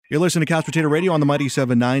You're listening to Couch Potato Radio on the Mighty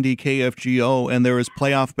 790 KFGO, and there is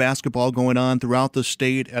playoff basketball going on throughout the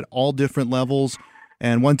state at all different levels.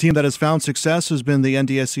 And one team that has found success has been the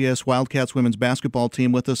NDSCS Wildcats women's basketball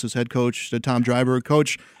team. With us as head coach Tom Dreiberg.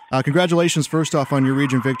 Coach, congratulations first off on your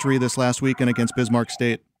region victory this last weekend against Bismarck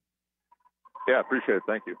State. Yeah, appreciate it.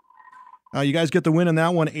 Thank you. You guys get the win in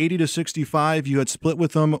that one, 80-65. You had split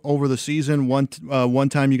with them over the season. One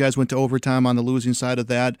time you guys went to overtime on the losing side of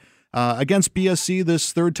that. Against BSC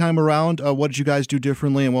this third time around, what did you guys do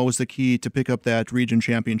differently, and what was the key to pick up that region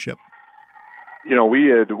championship? You know, we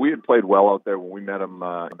had played well out there when we met them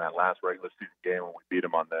in that last regular season game when we beat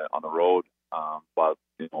them on the road about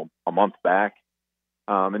a month back,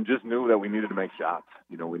 and just knew that we needed to make shots.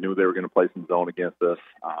 You know, we knew they were going to play some zone against us.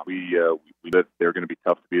 We knew they were going to be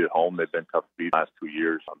tough to beat at home. They've been tough to beat the last 2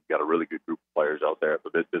 years. We've got a really good group of players out there at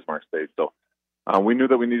the Bismarck State, so. We knew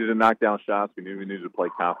that we needed to knock down shots. We knew we needed to play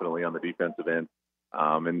confidently on the defensive end.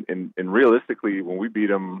 And realistically, when we beat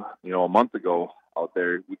them, a month ago out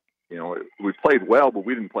there, we played well, but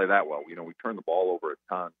we didn't play that well. We turned the ball over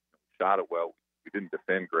a ton, shot it well. We didn't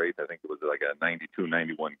defend great. I think it was like a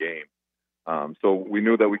 92-91 game. So we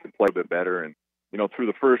knew that we could play a bit better. And, through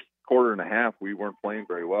the first quarter and a half, we weren't playing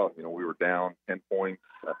very well. We were down 10 points.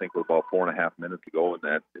 I think with about 4.5 minutes to go in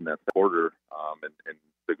that quarter. And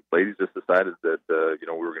the ladies just decided that,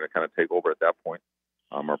 we were going to kind of take over at that point.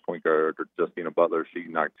 Our point guard, Justina Butler, she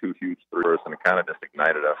knocked 2 huge threes for us, and it kind of just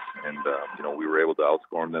ignited us. And, we were able to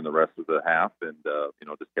outscore them then the rest of the half and,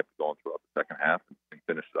 just kept going throughout the second half and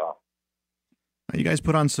finished it off. You guys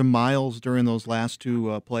put on some miles during those last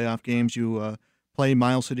two playoff games. You play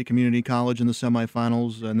Miles City Community College in the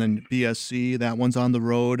semifinals, and then BSC. That one's on the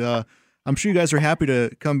road. I'm sure you guys are happy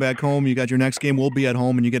to come back home. You got your next game will be at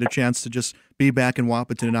home, and you get a chance to just be back in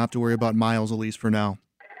Wahpeton and not have to worry about Miles, at least for now.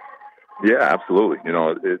 Yeah, absolutely.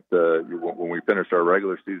 When we finished our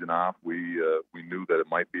regular season off, we knew that it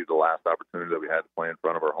might be the last opportunity that we had to play in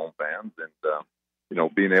front of our home fans,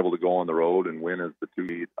 and being able to go on the road and win as the 2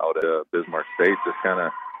 seed out at Bismarck State just kind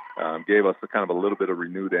of gave us a little bit of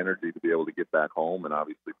renewed energy to be able to get back home and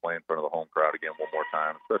obviously play in front of the home crowd again one more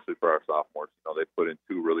time, especially for our sophomores. They put in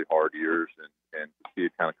 2 really hard years, and to see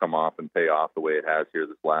it kind of come off and pay off the way it has here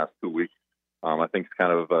this last 2 weeks, I think it's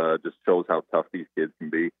kind of just shows how tough these kids can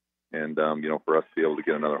be. And, for us to be able to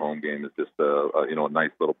get another home game is just a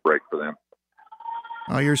nice little break for them.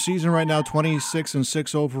 Your season right now,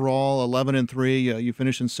 26-6 overall, 11-3. You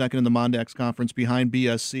finished in second in the Mondax Conference behind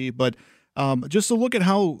BSC, but just to look at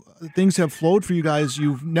how things have flowed for you guys,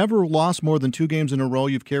 you've never lost more than 2 games in a row.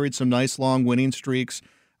 You've carried some nice long winning streaks.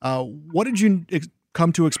 What did you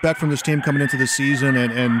come to expect from this team coming into the season,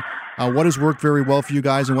 and what has worked very well for you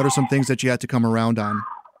guys, and what are some things that you had to come around on?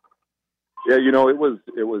 Yeah, it was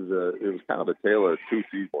kind of a tale of 2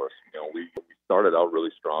 seasons for us. We started out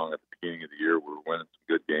really strong at the beginning of the year. We were winning some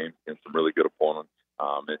good games against some really good opponents,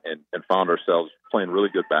 and found ourselves playing really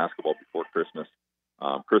good basketball before Christmas.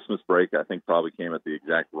 Christmas break, I think, probably came at the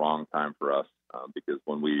exact wrong time for us because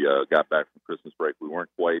when we got back from Christmas break, we weren't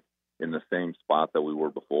quite in the same spot that we were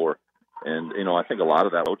before. And, I think a lot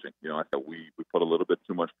of that coaching, I thought we put a little bit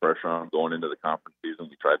too much pressure on going into the conference season.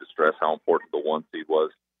 We tried to stress how important the 1 seed was.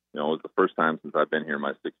 It was the first time since I've been here in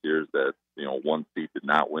my 6 years that, 1 seed did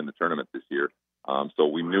not win the tournament this year. So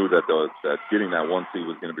we knew that getting that 1 seed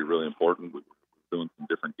was going to be really important. We were doing some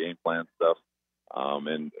different game plan stuff.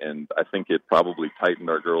 And I think it probably tightened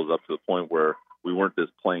our girls up to the point where we weren't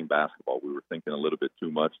just playing basketball. We were thinking a little bit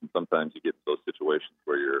too much. And sometimes you get to those situations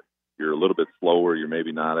where you're a little bit slower. You're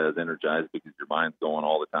maybe not as energized because your mind's going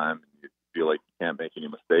all the time. And you feel like you can't make any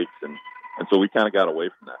mistakes. And so we kind of got away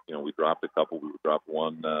from that. We dropped a couple. We dropped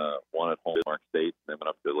one at home at Mark State, then went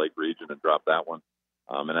up to the Lake Region and dropped that one.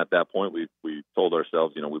 And at that point, we told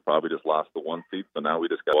ourselves, we probably just lost the 1 seed. So now we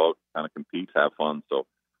just go out, kind of compete, have fun. So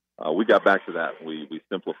we got back to that. We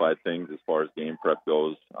simplified things as far as game prep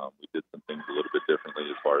goes. We did some things a little bit differently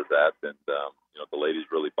as far as that. And, the ladies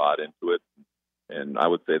really bought into it. And I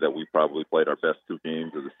would say that we probably played our best 2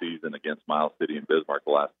 games of the season against Miles City and Bismarck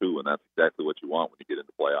the last 2. And that's exactly what you want when you get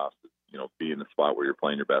into playoffs. Be in the spot where you're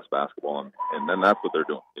playing your best basketball. And then that's what they're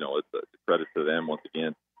doing. It's a credit to them once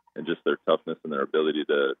again, and just their toughness and their ability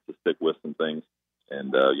to stick with some things.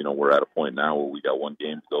 And, we're at a point now where we got 1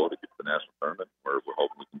 game to go to get to the national tournament. We're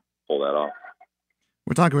hoping we can pull that off.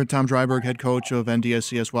 We're talking with Tom Dreiberg, head coach of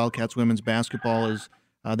NDSCS Wildcats women's basketball, as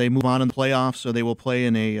they move on in the playoffs. So they will play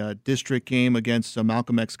in a district game against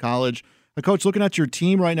Malcolm X College. Coach, looking at your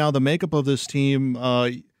team right now, the makeup of this team,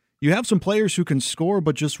 you have some players who can score,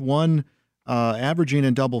 but just one averaging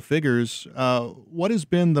in double figures. What has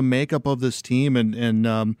been the makeup of this team,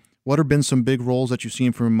 and what have been some big roles that you've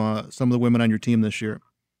seen from some of the women on your team this year?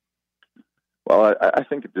 Well, I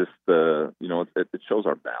think it just, it shows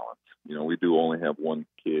our balance. We do only have one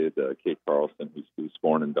kid, Kate Carlson, who's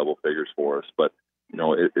scoring in double figures for us. But,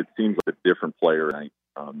 it seems like a different player tonight,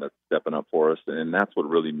 that's stepping up for us. And that's what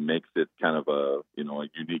really makes it kind of a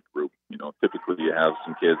unique group. Typically you have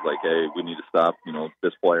some kids like, hey, we need to stop,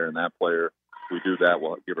 this player and that player. If we do that,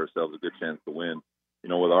 we'll give ourselves a good chance to win.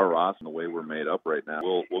 With our roster and the way we're made up right now,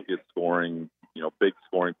 we'll get scoring, big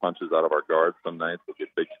scoring punches out of our guards. Some nights we'll get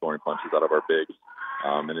big scoring punches out of our bigs.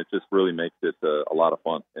 And it just really makes it a lot of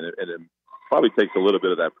fun. And it probably takes a little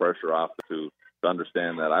bit of that pressure off to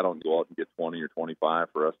understand that I don't go out and get 20 or 25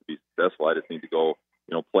 for us to be successful. I just need to go,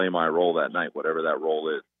 play my role that night, whatever that role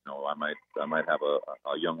is. I might have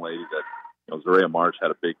a young lady that, Zaria March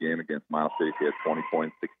had a big game against Miles City. She had 20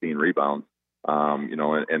 points, 16 rebounds,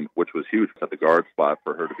 and which was huge at the guard spot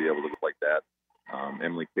for her to be able to look like that.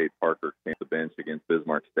 Emily Kate Parker came to the bench against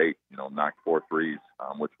Bismarck State, knocked 4 threes,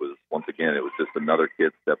 which was, once again, it was just another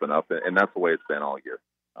kid stepping up. And that's the way it's been all year.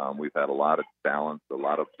 We've had a lot of balanced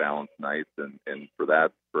nights. And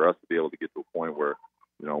for us to be able to get to a point where,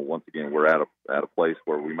 once again, we're at a place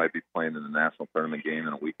where we might be playing in the national tournament game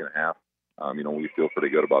in a week and a half. We feel pretty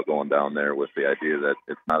good about going down there with the idea that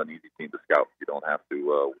it's not an easy team to scout. You don't have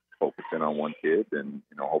to focus in on one kid, and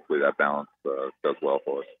hopefully that balance does well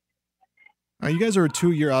for us. You guys are a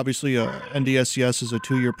 2-year, obviously. NDSCS is a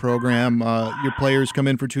 2-year program. Your players come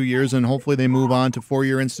in for 2 years, and hopefully they move on to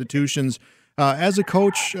 4-year institutions. As a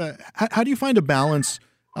coach, how do you find a balance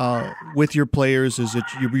with your players? Is it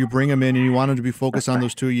you bring them in and you want them to be focused on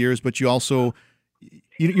those 2 years, but you also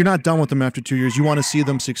you're not done with them after 2 years. You want to see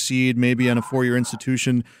them succeed, maybe in a 4-year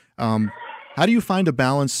institution. How do you find a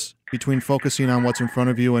balance between focusing on what's in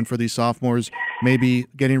front of you and for these sophomores, maybe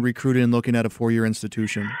getting recruited and looking at a 4-year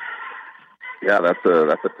institution? Yeah, that's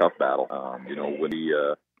a tough battle.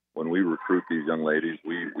 When we recruit these young ladies,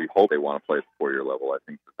 we hope they want to play at the 4-year level. I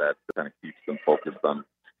think that kind of keeps them focused on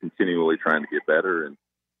continually trying to get better. And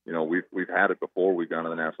we've had it before. We've gone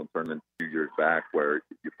to the national tournament a few years back where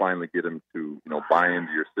you finally get them to buy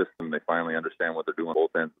into your system. They finally understand what they're doing on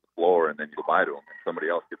both ends of the floor, and then you go by to them, and somebody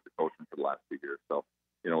else gets to coach them for the last 2 years. So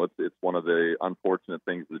it's one of the unfortunate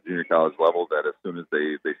things at the junior college level that as soon as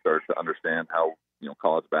they start to understand how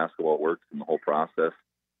college basketball works and the whole process,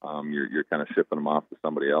 you're kind of shipping them off to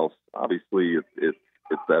somebody else. Obviously, it's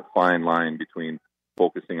that fine line between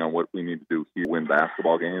focusing on what we need to do here, win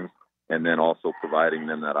basketball games, and then also providing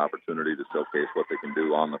them that opportunity to showcase what they can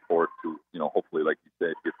do on the court to, hopefully, like you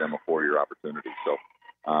said, get them a 4-year opportunity. So,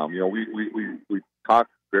 we talk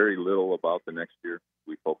very little about the next year.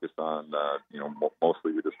 We focus on,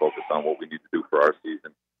 mostly we just focus on what we need to do for our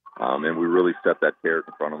season. And we really set that carrot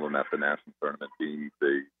in front of them at the national tournament being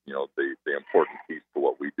the important piece to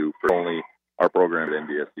what we do for only our program at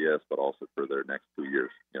NDSCS, but also for their next 2 years.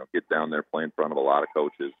 Get down there, play in front of a lot of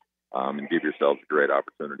coaches, and give yourselves a great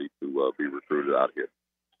opportunity to be recruited out here.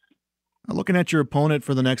 Looking at your opponent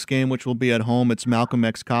for the next game, which will be at home, it's Malcolm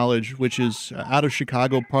X College, which is out of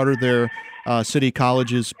Chicago, part of their City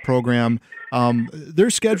Colleges program. Their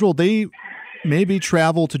schedule, they maybe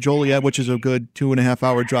travel to Joliet, which is a good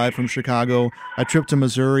 2.5-hour drive from Chicago, a trip to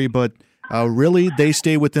Missouri, but really they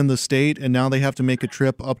stay within the state, and now they have to make a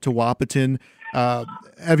trip up to Wahpeton.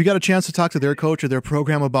 Have you got a chance to talk to their coach or their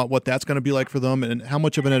program about what that's going to be like for them, and how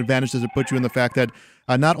much of an advantage does it put you in the fact that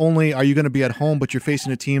not only are you going to be at home, but you're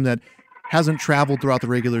facing a team that hasn't traveled throughout the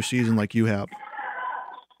regular season like you have?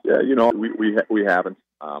 Yeah, we haven't.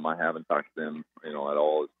 I haven't talked to them, at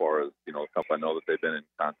all as far as, I know that they've been in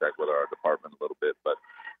contact with our department a little bit, but,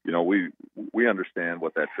 we understand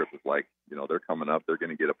what that trip is like. They're coming up, they're going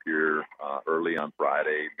to get up here early on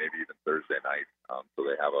Friday, maybe even Thursday night. So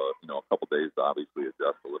they have a couple days to obviously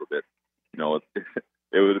adjust a little bit.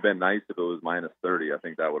 It would have been nice if it was minus 30. I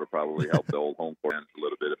think that would have probably helped the old home court a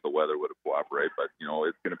little bit if the weather would have cooperated. But,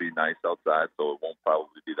 it's going to be nice outside, so it won't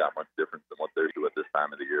probably be that much different than what they're doing at this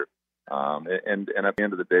time of the year. And at the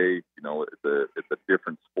end of the day, it's a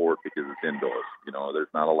different sport because it's indoors.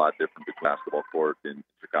 There's not a lot different between basketball court in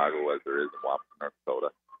Chicago as there is in Wahpeton, North Dakota.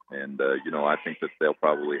 And, I think that they'll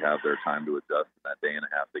probably have their time to adjust in that day and a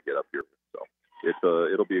half to get up here. So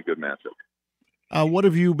it'll be a good matchup. What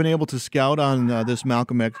have you been able to scout on this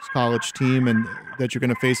Malcolm X College team and that you're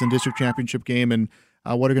going to face in the district championship game, and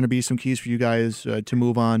what are going to be some keys for you guys to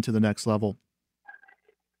move on to the next level?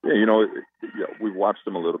 Yeah, we've watched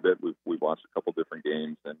them a little bit. We've watched a couple different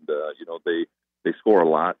games, and they score a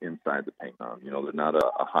lot inside the paint. They're not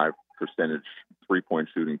a high percentage 3-point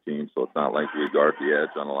shooting team, so it's not like we guard the edge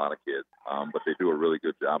on a lot of kids. But they do a really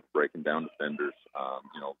good job of breaking down defenders.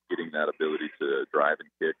 Getting that ability to drive and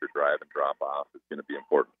kick or drive and drop off is going to be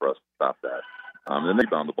important for us to stop that. And they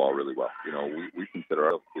rebound the ball really well. We consider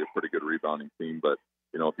ourselves to be a pretty good rebounding team, but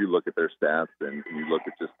if you look at their stats and you look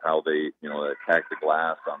at just how they attack the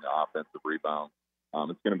glass on the offensive rebound,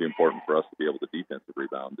 it's going to be important for us to be able to defensive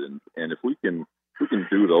rebound. And if we can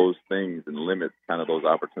do those things and limit kind of those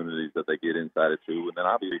opportunities that they get inside of two, and then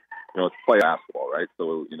obviously, it's play basketball, right?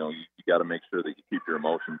 So, you got to make sure that you keep your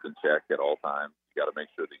emotions in check at all times. You got to make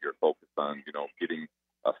sure that you're focused on, getting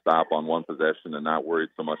a stop on one possession and not worried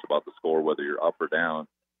so much about the score, whether you're up or down.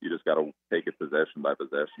 You just got to take it possession by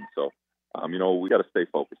possession. So, we got to stay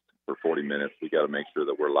focused for 40 minutes. We got to make sure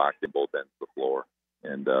that we're locked in both ends of the floor.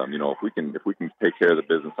 And, if we can take care of the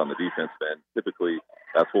business on the defense end, typically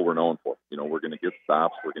that's what we're known for. We're going to get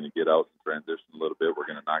stops. We're going to get out and transition a little bit. We're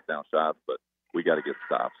going to knock down shots, but we got to get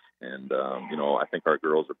stops. And, I think our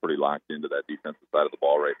girls are pretty locked into that defensive side of the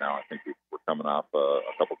ball right now. I think we're coming off a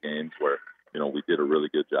couple games where, we did a really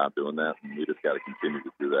good job doing that, and we just got to continue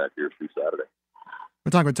to do that here through Saturday.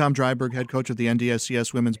 We're talking with Tom Dryburgh, head coach of the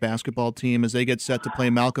NDSCS women's basketball team, as they get set to play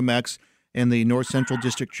Malcolm X in the North Central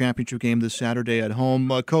District Championship game this Saturday at home.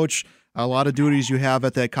 Coach, a lot of duties you have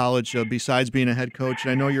at that college besides being a head coach,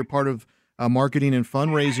 and I know you're part of marketing and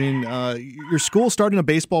fundraising. Your school's starting a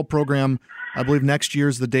baseball program. I believe next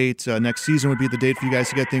year's the date. Next season would be the date for you guys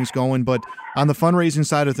to get things going. But on the fundraising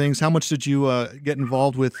side of things, how much did you get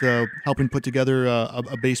involved with helping put together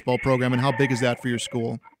a baseball program, and how big is that for your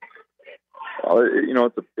school? Well,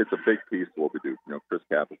 it's a big piece of what we do. Chris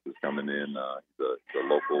Kappas is coming in, the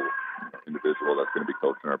local individual that's going to be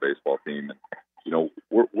coaching our baseball team, and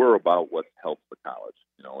we're about what helps the college.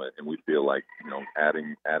 And we feel like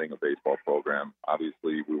adding a baseball program.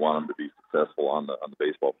 Obviously, we want them to be successful on the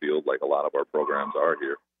baseball field, like a lot of our programs are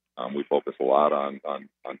here. We focus a lot on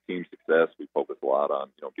team success. We focus a lot on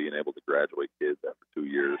being able to graduate kids after 2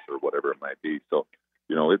 years or whatever it might be. So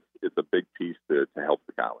it's a big piece to help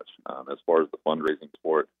the college. As far as the fundraising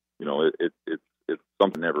for it, it's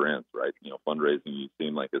something never ends, right? Fundraising, you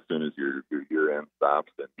seem like as soon as your year end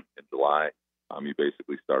stops in July, you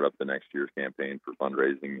basically start up the next year's campaign for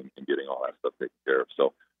fundraising and getting all that stuff taken care of.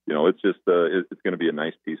 So, it's just it's going to be a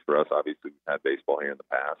nice piece for us. Obviously, we've had baseball here in the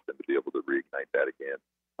past, and to be able to reignite that again,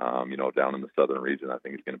 down in the southern region, I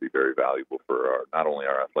think is going to be very valuable for not only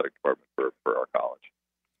our athletic department, for our college.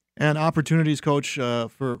 And opportunities, Coach,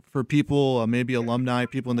 for people, maybe alumni,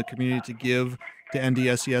 people in the community to give to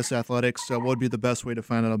NDSCS athletics. What would be the best way to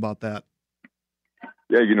find out about that?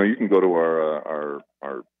 Yeah, you can go to our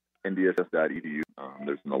ndss.edu.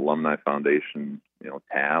 There's an alumni foundation,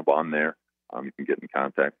 tab on there. You can get in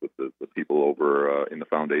contact with the people over in the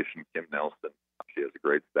foundation. Kim Nelson, she has a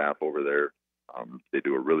great staff over there. They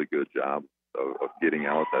do a really good job of getting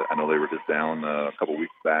out. I know they were just down a couple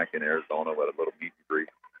weeks back in Arizona with a little meet and greet.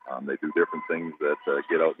 They do different things that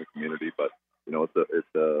get out in the community, but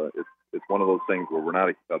it's one of those things where we're not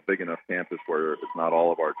a big enough campus where it's not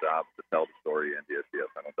all of our jobs to tell the story of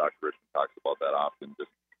NDSCS. I know Dr. Richmond talks about that often.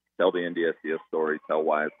 Just tell the NDSCS story, tell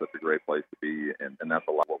why it's such a great place to be, and that's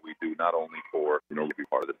a lot of what we do, not only for to be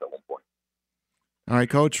part of this at one point. All right,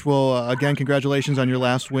 Coach. Well, again, congratulations on your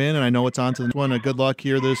last win, and I know it's on to the next one. Good luck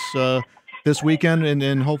here this weekend,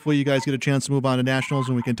 and hopefully you guys get a chance to move on to nationals,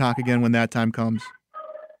 and we can talk again when that time comes.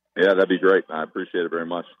 Yeah, that'd be great. I appreciate it very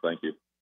much. Thank you.